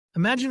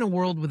Imagine a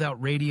world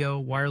without radio,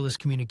 wireless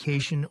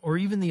communication, or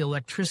even the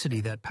electricity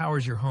that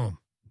powers your home.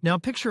 Now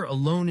picture a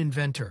lone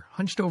inventor,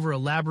 hunched over a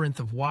labyrinth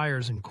of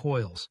wires and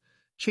coils,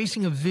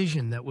 chasing a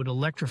vision that would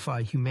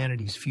electrify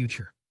humanity's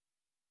future.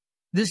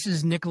 This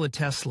is Nikola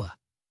Tesla,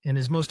 and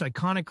his most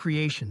iconic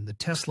creation, the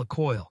Tesla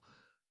Coil,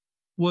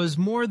 was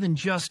more than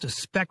just a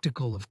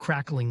spectacle of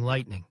crackling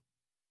lightning.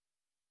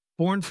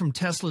 Born from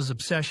Tesla's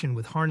obsession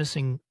with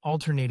harnessing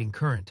alternating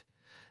current,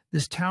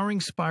 this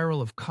towering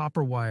spiral of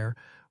copper wire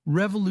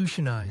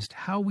revolutionized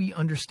how we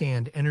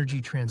understand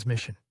energy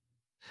transmission.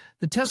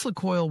 The Tesla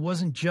coil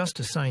wasn't just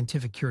a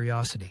scientific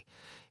curiosity.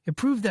 It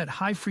proved that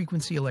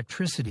high-frequency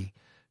electricity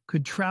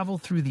could travel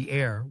through the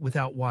air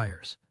without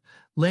wires,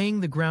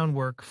 laying the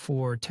groundwork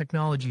for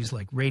technologies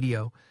like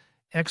radio,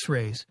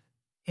 X-rays,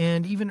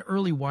 and even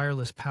early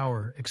wireless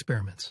power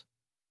experiments.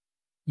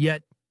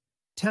 Yet,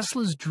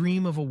 Tesla's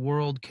dream of a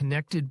world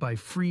connected by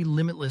free,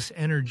 limitless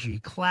energy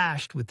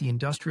clashed with the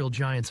industrial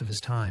giants of his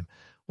time.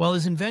 While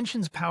his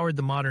inventions powered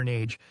the modern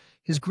age,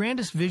 his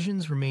grandest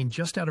visions remained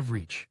just out of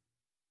reach.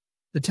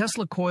 The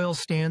Tesla coil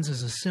stands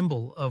as a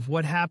symbol of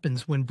what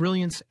happens when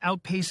brilliance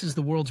outpaces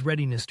the world's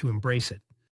readiness to embrace it.